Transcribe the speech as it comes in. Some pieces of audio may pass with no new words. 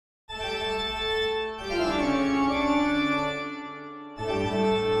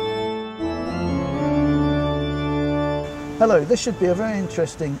Hello, this should be a very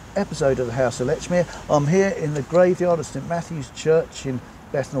interesting episode of the House of Lechmere. I'm here in the graveyard of St Matthew's Church in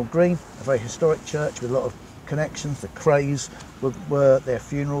Bethnal Green, a very historic church with a lot of connections. The Crays were their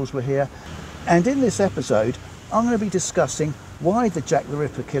funerals were here. And in this episode, I'm going to be discussing why the Jack the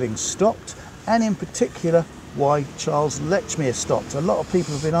Ripper killing stopped, and in particular, why Charles Lechmere stopped. A lot of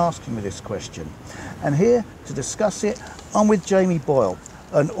people have been asking me this question. And here to discuss it, I'm with Jamie Boyle,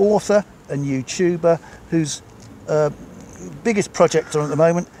 an author and YouTuber whose biggest project on at the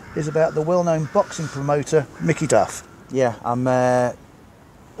moment is about the well-known boxing promoter Mickey Duff. Yeah, I'm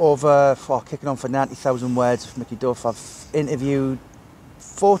kicking on for 90,000 words of Mickey Duff. I've interviewed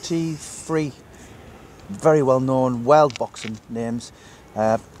 43 very well-known world boxing names.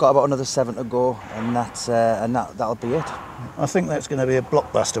 Got about another 7 to go, and that'll be it. I think that's going to be a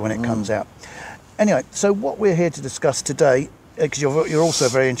blockbuster when it comes out. Anyway, so what we're here to discuss today, because you're also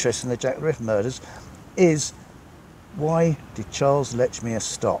very interested in the Jack the Ripper murders, is why did Charles Lechmere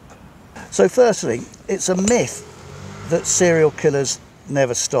stop? So firstly, it's a myth that serial killers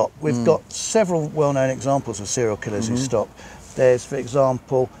never stop. We've got several well-known examples of serial killers who stop. There's, for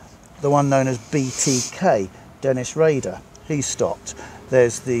example, the one known as BTK, Dennis Rader. He stopped.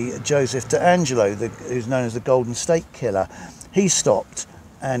 There's the Joseph D'Angelo, who's known as the Golden State Killer. He stopped,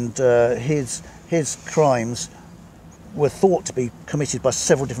 and his crimes were thought to be committed by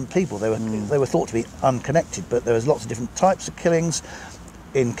several different people. They were thought to be unconnected, but there was lots of different types of killings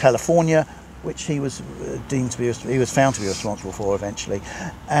in California, which he was found to be responsible for eventually.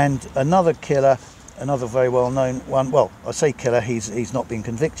 And another killer, another very well-known one, well, I say killer, he's not been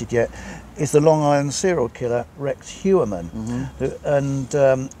convicted yet, is the Long Island serial killer Rex Heuermann. And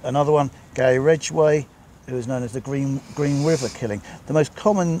another one, Gary Ridgway, who is known as the Green River killing.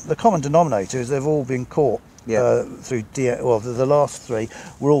 The common denominator is they've all been caught through the last 3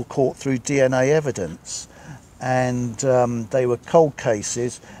 were all caught through DNA evidence, and they were cold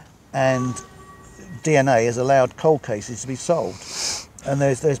cases, and DNA has allowed cold cases to be solved. And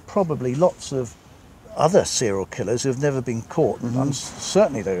there's probably lots of other serial killers who have never been caught. And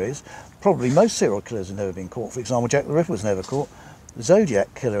certainly there is. Probably most serial killers have never been caught. For example, Jack the Ripper was never caught. The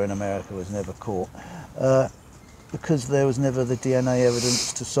Zodiac killer in America was never caught because there was never the DNA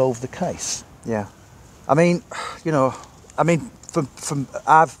evidence to solve the case. Yeah, I mean, from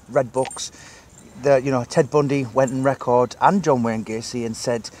I've read books that Ted Bundy went on record, and John Wayne Gacy, and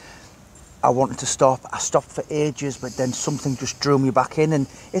said, I wanted to stop. I stopped for ages, but then something just drew me back in. And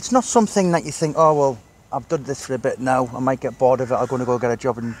it's not something that you think, oh, well, I've done this for a bit now, I might get bored of it, I'm going to go get a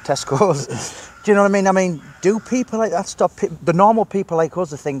job in Tesco's. Do you know what I mean? I mean, do people like that stop? The normal people like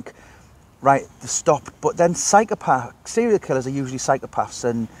us, I think, right, they stopped. But then serial killers are usually psychopaths,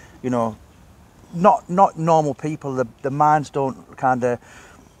 and, not normal people. The minds don't kind of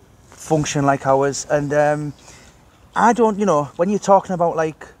function like ours. And I don't, when you're talking about,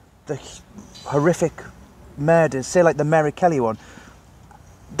 like, the horrific murders, say like the Mary Kelly one,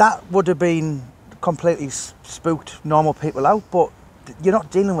 that would have been completely spooked normal people out, but you're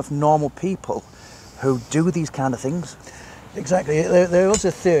not dealing with normal people who do these kind of things. Exactly. There was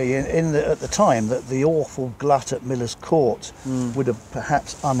a theory at the time that the awful glut at Miller's Court would have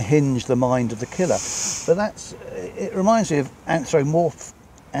perhaps unhinged the mind of the killer. But it reminds me of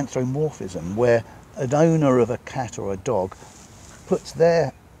anthropomorphism, where an owner of a cat or a dog puts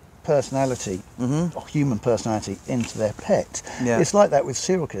their personality, or human personality, into their pet. It's like that with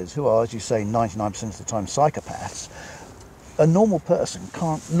serial killers, who are, as you say, 99% of the time psychopaths. A normal person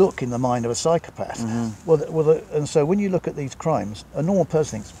can't look in the mind of a psychopath. And so when you look at these crimes, a normal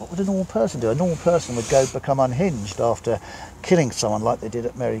person thinks, what would a normal person do? A normal person would become unhinged after killing someone like they did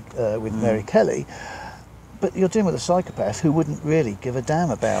at with Mary Kelly. But you're dealing with a psychopath who wouldn't really give a damn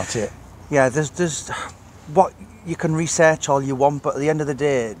about it. Yeah, there's what you can research all you want, but at the end of the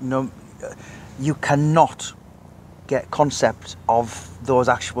day, you cannot get concept of those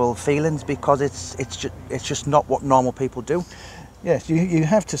actual feelings, because it's just not what normal people do. Yes, you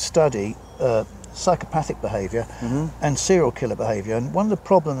have to study psychopathic behaviour and serial killer behaviour, and one of the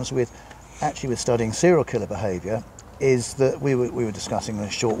problems with studying serial killer behaviour is that we were discussing a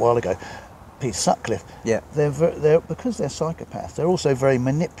short while ago, Peter Sutcliffe. Yeah, they're because they're psychopaths, they're also very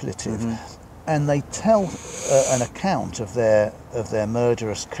manipulative. And they tell an account of their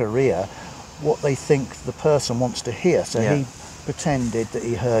murderous career, what they think the person wants to hear. So he pretended that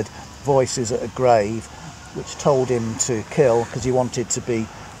he heard voices at a grave which told him to kill because he wanted to be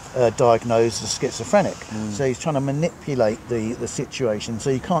diagnosed as schizophrenic. So he's trying to manipulate the situation, so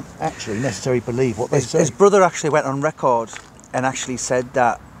you can't actually necessarily believe what they say. His brother actually went on record and actually said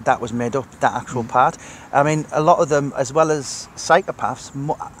that was made up, that actual part. I mean, a lot of them, as well as psychopaths,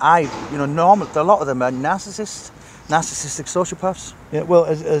 a lot of them are narcissists. Narcissistic sociopaths? Yeah, well,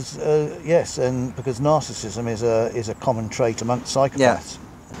 yes, and because narcissism is a common trait amongst psychopaths. Yeah.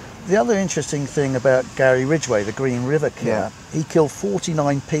 The other interesting thing about Gary Ridgway, the Green River killer, he killed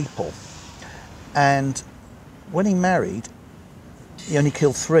 49 people, and when he married, he only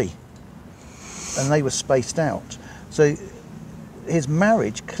killed 3, and they were spaced out. So his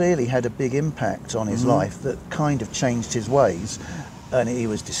marriage clearly had a big impact on his life that kind of changed his ways, and he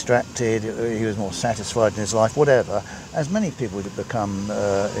was distracted, he was more satisfied in his life, whatever. As many people would have become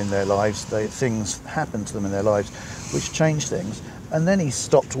in their lives, things happened to them in their lives which changed things, and then he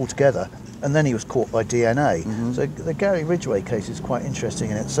stopped altogether, and then he was caught by DNA. So the Gary Ridgway case is quite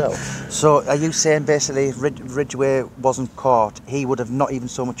interesting in itself. So are you saying basically if Ridgway wasn't caught, he would have not even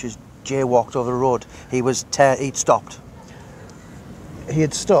so much as jaywalked over the road? He'd stopped? He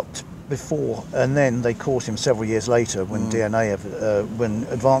had stopped before, and then they caught him several years later when when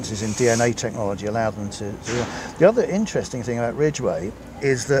advances in DNA technology allowed them to. The other interesting thing about Ridgway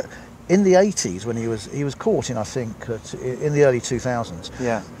is that in the 80s, when he was caught in, I think, in the early 2000s.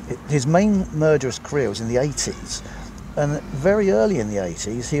 Yeah. His main murderous career was in the 80s, and very early in the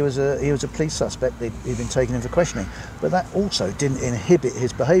 80s, he was a police suspect. He'd been taken in for questioning, but that also didn't inhibit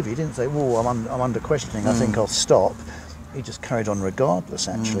his behaviour. He didn't say, "Whoa, I'm under questioning. I think I'll stop." He just carried on regardless,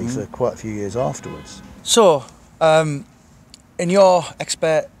 actually, for quite a few years afterwards. So, in your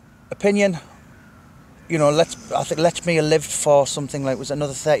expert opinion, you know, I think Lechmere lived for something like, was it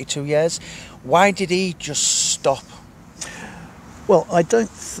another 32 years? Why did he just stop? Well, I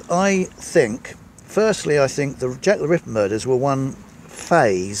think, firstly, I think the Jack the Ripper murders were one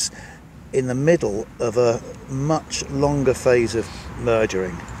phase in the middle of a much longer phase of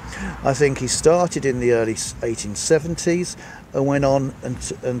murdering. I think he started in the early 1870s and went on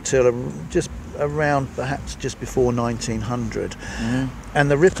until just around perhaps just before 1900.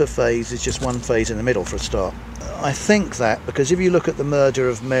 And the Ripper phase is just one phase in the middle for a start. I think that because if you look at the murder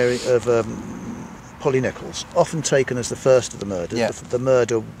of Polly Nichols, often taken as the first of the murders, the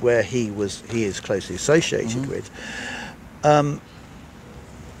murder where he is closely associated with, I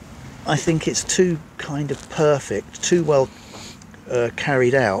think it's too kind of perfect, too well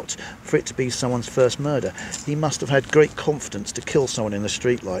carried out for it to be someone's first murder. He must have had great confidence to kill someone in the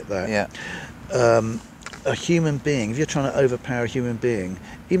street like that. A human being, if you're trying to overpower a human being,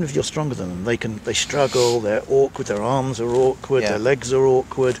 even if you're stronger than them, they struggle, they're awkward, their arms are awkward, their legs are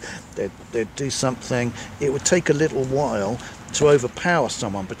awkward, they do something. It would take a little while to overpower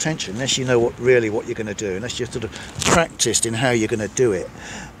someone potentially, unless you know what you're going to do, unless you're sort of practiced in how you're going to do it.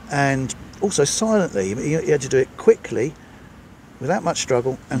 And also silently, you had to do it quickly, without much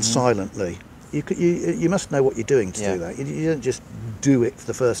struggle, and silently. You must know what you're doing to do that. You don't just do it for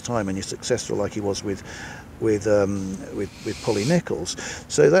the first time and you're successful like he was with Polly Nichols.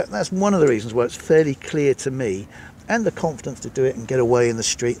 So that's one of the reasons why it's fairly clear to me, and the confidence to do it and get away in the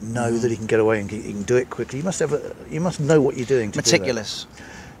street and know that he can get away and he can do it quickly. You must know what you're doing to meticulous. do that.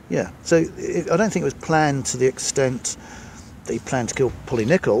 Yeah. So I don't think it was planned to the extent that he planned to kill Polly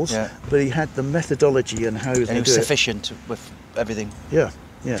Nichols, but he had the methodology and how he was going to do it. And he was sufficient with everything. Yeah,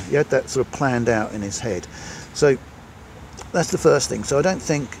 he had that sort of planned out in his head. So that's the first thing. So I don't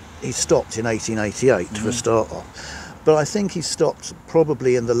think he stopped in 1888 for a start off, but I think he stopped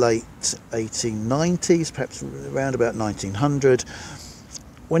probably in the late 1890s, perhaps around about 1900.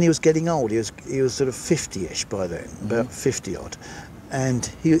 When he was getting old, he was sort of 50-ish by then, about 50 odd, and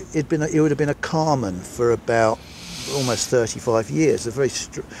he would have been a carman for about almost 35 years. A very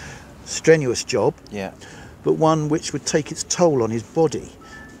strenuous job, but one which would take its toll on his body,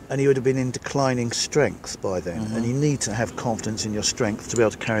 and he would have been in declining strength by then. And you need to have confidence in your strength to be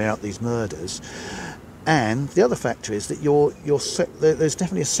able to carry out these murders. And the other factor is that there's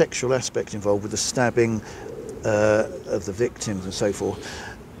definitely a sexual aspect involved with the stabbing of the victims and so forth.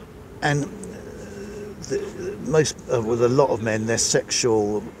 And with a lot of men, their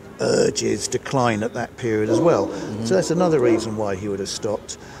sexual urges decline at that period as well. So that's another reason why he would have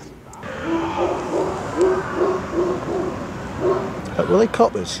stopped. Were they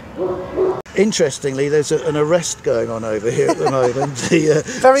coppers? Interestingly, there's an arrest going on over here at the moment.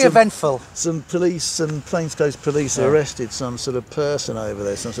 Very eventful. Some plainclothes police arrested some sort of person over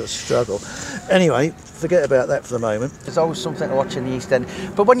there, some sort of struggle. Anyway, forget about that for the moment. There's always something to watch in the East End.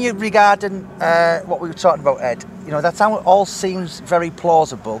 But when you're regarding what we were talking about, Ed, you know, that's how it all seems very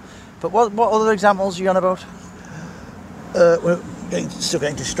plausible. But what other examples are you on about? We're still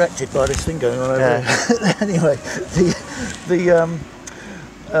getting distracted by this thing going on over there. Anyway,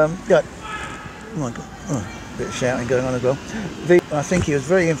 oh my God. Oh. A bit of shouting going on as well. I think he was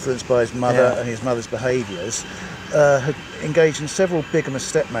very influenced by his mother and his mother's behaviours. Had engaged in several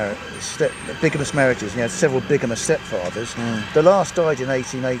bigamous marriages, and he had several bigamous stepfathers. The last died in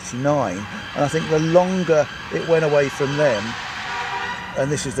 1889, and I think the longer it went away from them,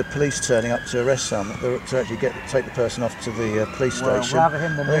 and this is the police turning up to arrest someone, to actually take the person off to the police station. Rather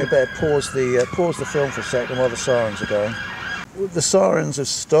him than I think we better pause the film for a second while the sirens are going. The sirens have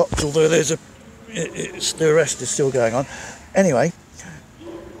stopped, although the arrest is still going on. Anyway,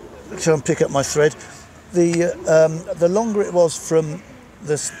 try and pick up my thread. The longer it was from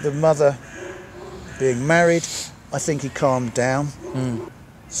the mother being married, I think he calmed down.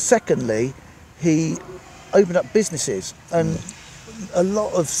 Secondly, he opened up businesses, and a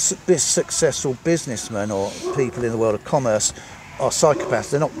lot of successful businessmen or people in the world of commerce are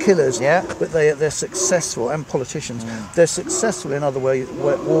psychopaths. They're not killers, but they're successful, and politicians. They're successful in other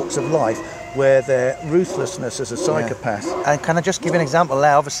walks of life where their ruthlessness as a psychopath. And can I just give you an example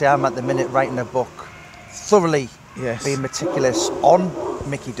there? Obviously, I'm at the minute writing a book, thoroughly being meticulous on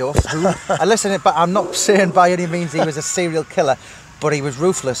Mickey Duff. I listen, but I'm not saying by any means he was a serial killer, but he was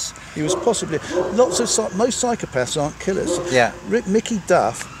ruthless. He was possibly most psychopaths aren't killers. Yeah. Mickey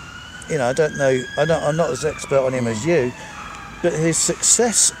Duff, I don't know. I'm not as expert on him as you, but his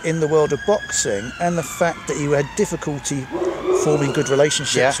success in the world of boxing and the fact that he had difficulty forming good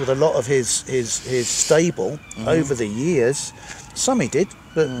relationships with a lot of his stable over the years. Some he did,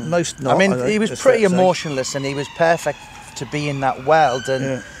 but most not. I mean, he was pretty emotionless, and he was perfect to be in that world.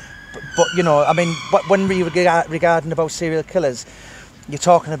 And but I mean, when we regarding about serial killers, you're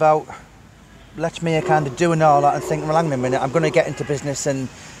talking about Lechmere kind of doing all that and thinking, well, hang on a minute, I'm going to get into business, and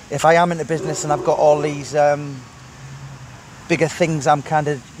if I am into business and I've got all these bigger things, I'm kind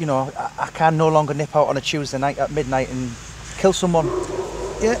of, I can no longer nip out on a Tuesday night at midnight and kill someone.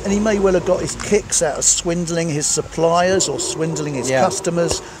 Yeah, and he may well have got his kicks out of swindling his suppliers or swindling his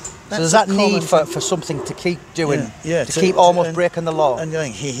customers. So there's that need for something to keep doing, to keep almost breaking the law. And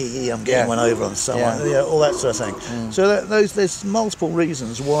going, I'm getting one over on someone, all that sort of thing. So there's multiple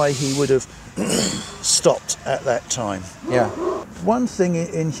reasons why he would have stopped at that time. Yeah. One thing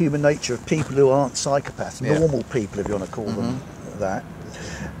in human nature of people who aren't psychopaths, normal people if you want to call them that,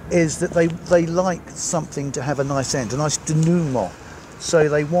 is that they like something to have a nice end, a nice denouement. So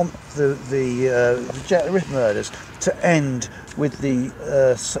they want the Jack the Ripper murders to end with the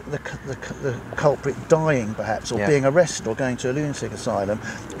culprit dying, perhaps, or being arrested, or going to a lunatic asylum,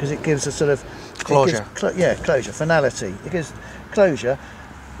 because it gives a sort of closure. Closure, finality. It gives closure.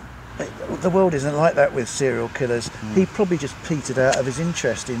 The world isn't like that with serial killers. He probably just petered out of his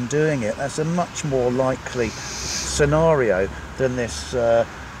interest in doing it. That's a much more likely scenario than this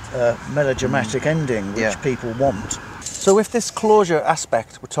melodramatic ending which people want. So with this closure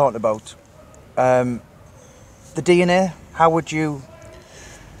aspect we're talking about, the DNA, how would you?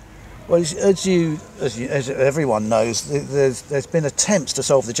 Well, as everyone knows, there's been attempts to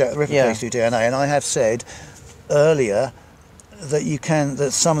solve the Jack the Ripper case through DNA, and I have said earlier that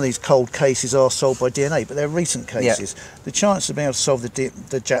some of these cold cases are solved by DNA, but they're recent cases. The chance of being able to solve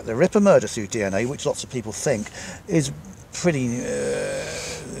the Jack the Ripper murder through DNA, which lots of people think, is pretty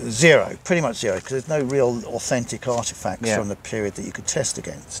zero, pretty much zero, because there's no real authentic artefacts from the period that you could test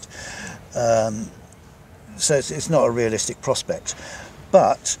against. So it's not a realistic prospect.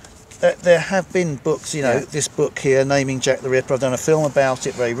 But there have been books, this book here, Naming Jack the Ripper. I've done a film about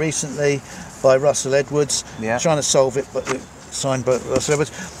it very recently by Russell Edwards, trying to solve it, signed by Russell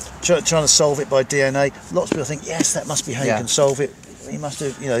Edwards, trying to solve it by DNA. Lots of people think, yes, that must be how you can solve it. You must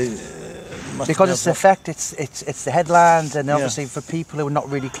have, because it's the effect, it's the headlines, and obviously for people who are not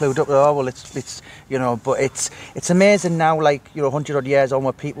really clued up, but it's amazing now, 100 odd years on,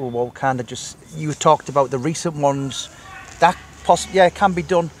 where people will kind of just, you talked about the recent ones, that it can be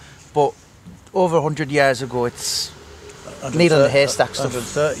done, but over 100 years ago, it's needle in the haystack stuff.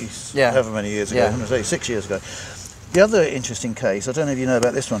 130, however many years ago, 136 years ago. The other interesting case, I don't know if you know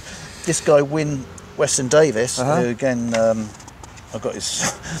about this one, this guy Wyn Weston Davis, who again, I got his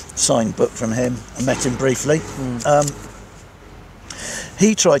signed book from him. I met him briefly.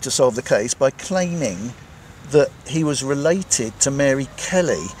 He tried to solve the case by claiming that he was related to Mary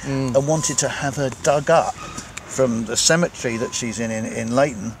Kelly and wanted to have her dug up from the cemetery that she's in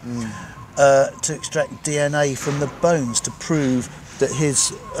Leighton to extract DNA from the bones to prove that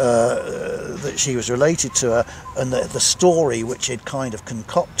that she was related to her, and that the story which he'd kind of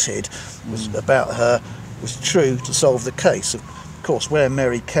concocted was about her was true to solve the case. Of course, where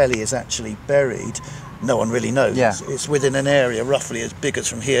Mary Kelly is actually buried no one really knows. Yeah. It's within an area roughly as big as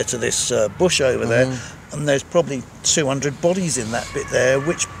from here to this bush over there, and there's probably 200 bodies in that bit there.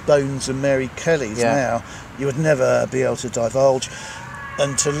 Which bones are Mary Kelly's now? You would never be able to divulge.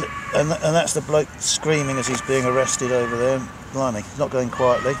 And that's the bloke screaming as he's being arrested over there. Blimey, he's not going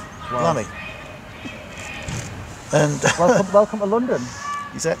quietly. Wow. Blimey. And welcome to London.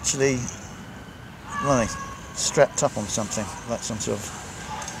 he's actually, blimey, strapped up on something, like some sort of.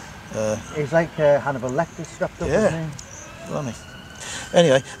 He's like Hannibal Lecter strapped up. Yeah. Blimey.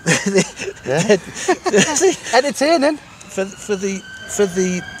 Anyway, Entertaining. For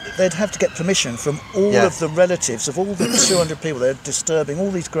the they'd have to get permission from all of the relatives of all the 200 people. They're disturbing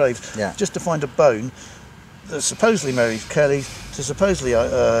all these graves just to find a bone that's supposedly Mary Kelly, to supposedly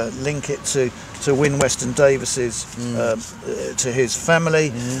link it to Wyn Weston Davis's to his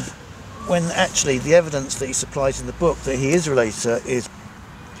family, when actually the evidence that he supplies in the book that he is related to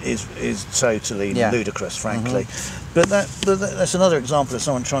is totally ludicrous, frankly. But that's another example of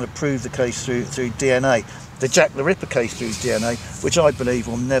someone trying to prove the case through DNA. The Jack the Ripper case through DNA, which I believe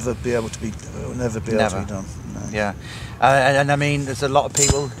will never be able to be done. No. Yeah, and I mean, there's a lot of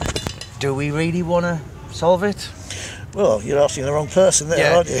people. Do we really want to solve it? Well, you're asking the wrong person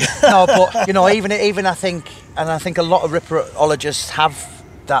there, aren't you? No, but you know, even I think a lot of ripperologists have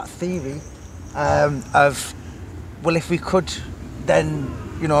that theory of, well, if we could, then,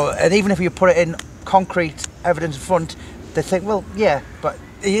 you know, and even if you put it in concrete evidence in front, they think, well, yeah, but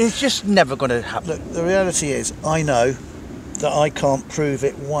it's just never going to happen. Look, the reality is, I know that I can't prove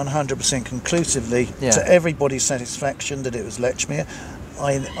it 100% conclusively to everybody's satisfaction that it was Lechmere.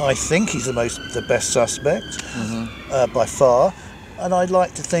 I think he's the best suspect by far, and I'd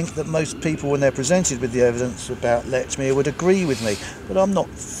like to think that most people, when they're presented with the evidence about Lechmere, would agree with me. But I'm not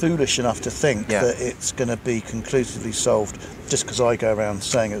foolish enough to think that it's going to be conclusively solved just because I go around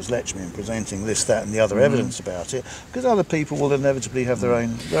saying it was Lechmere and presenting this, that, and the other evidence about it. Because other people will inevitably have their own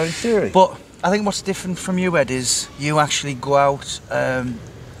theory. But I think what's different from you, Ed, is you actually go out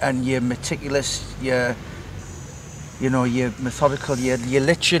and you're meticulous. You're methodical. You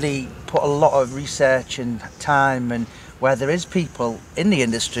literally put a lot of research and time, and where there is people in the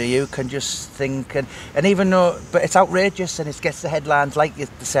industry who can just think and even though, but it's outrageous and it gets the headlines like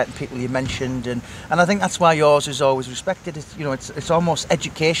the certain people you mentioned, and I think that's why yours is always respected. It's almost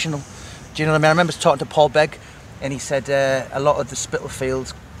educational. Do you know what I mean? I remember talking to Paul Begg, and he said a lot of the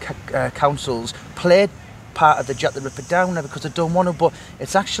Spitalfields councils played part of the Jack the Ripper down there because they don't want to, but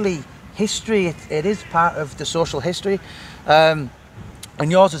it's actually history. It is part of the social history, and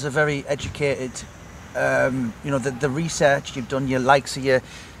yours is a very educated. The research you've done, your likes of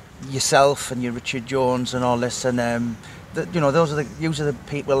yourself and your Richard Jones and all this, and those are the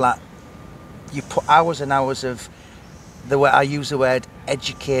people that you put hours and hours of the way I use the word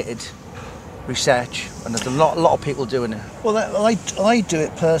educated research, and there's a lot of people doing it. Well, I do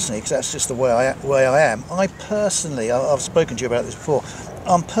it personally because that's just the way I am. I've spoken to you about this before.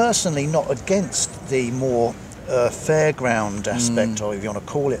 I'm personally not against the more fairground aspect, or if you want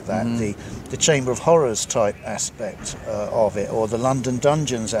to call it that, the Chamber of Horrors type aspect of it, or the London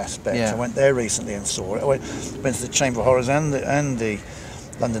Dungeons aspect. I went there recently and saw it. I went to the Chamber of Horrors and the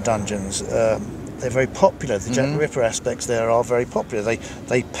London Dungeons. They're very popular. The Jack the Ripper aspects there are very popular.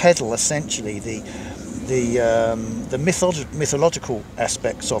 They peddle essentially the mythological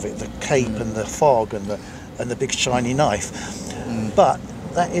aspects of it, the cape and the fog and the big shiny knife. But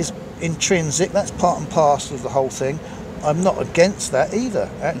that is intrinsic. That's part and parcel of the whole thing. I'm not against that either,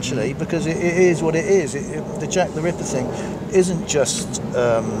 actually, because it is what it is. The Jack the Ripper thing isn't just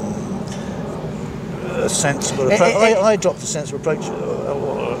a sensible approach. I adopt a sensible approach.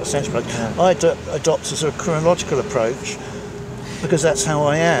 I adopt a sort of chronological approach because that's how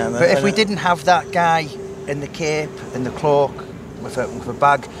I am. But if we didn't have that guy in the cape, in the cloak, with a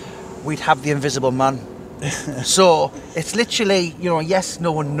bag, we'd have the Invisible Man. So it's literally, yes,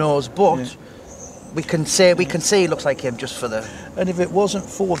 no one knows, but we can say he looks like him just for the. And if it wasn't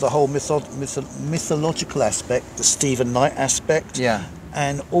for the whole mythological aspect, the Stephen Knight aspect,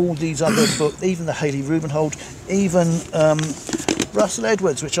 and all these other books, even the Hayley Rubenhold, even Russell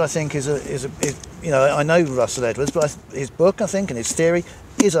Edwards, which I think is I know Russell Edwards, but his book, I think, and his theory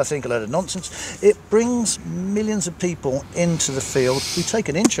is, I think, a load of nonsense. It brings millions of people into the field who take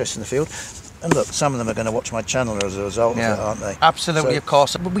an interest in the field. And look, some of them are going to watch my channel as a result of it, aren't they? Absolutely, of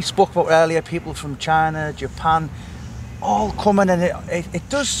course. We spoke about earlier, people from China, Japan, all coming, and it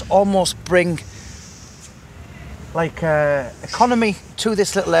does almost bring like economy to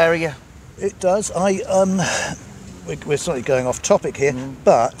this little area. It does. We're slightly going off topic here,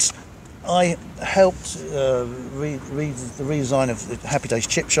 but I helped the redesign of the Happy Days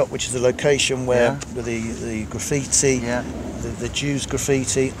Chip Shop, which is the location where the graffiti, the Jews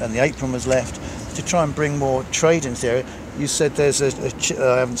graffiti and the apron was left, to try and bring more trade into the area. You said there's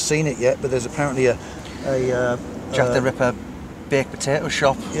I haven't seen it yet, but there's apparently a Jack the Ripper baked potato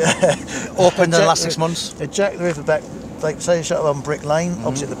shop. Yeah. Opened in the last 6 months. A Jack the Ripper baked potato shop on Brick Lane,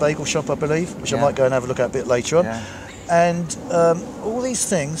 opposite the bagel shop, I believe, which I might go and have a look at a bit later on. Yeah. And all these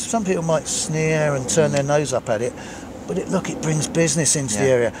things, some people might sneer and turn their nose up at it, but it brings business into the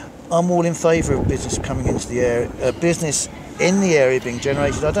area. I'm all in favour of business coming into the area, business in the area being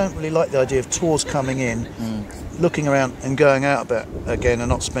generated. I don't really like the idea of tours coming in, looking around and going out a bit again and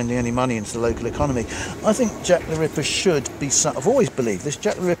not spending any money into the local economy. I think Jack the Ripper should be, I've always believed this,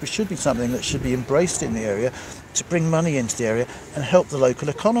 Jack the Ripper should be something that should be embraced in the area to bring money into the area and help the local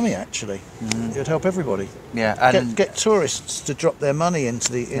economy, actually. It would help everybody. Yeah, and get tourists to drop their money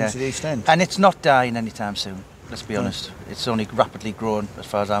into the East End. And it's not dying anytime soon, let's be honest. It's only rapidly growing as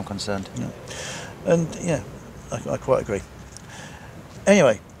far as I'm concerned. And yeah, I quite agree.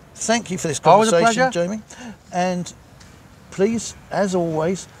 Anyway, thank you for this conversation, Jamie. And please, as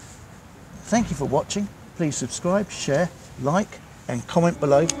always, thank you for watching. Please subscribe, share, like and comment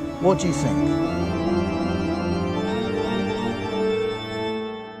below. What do you think?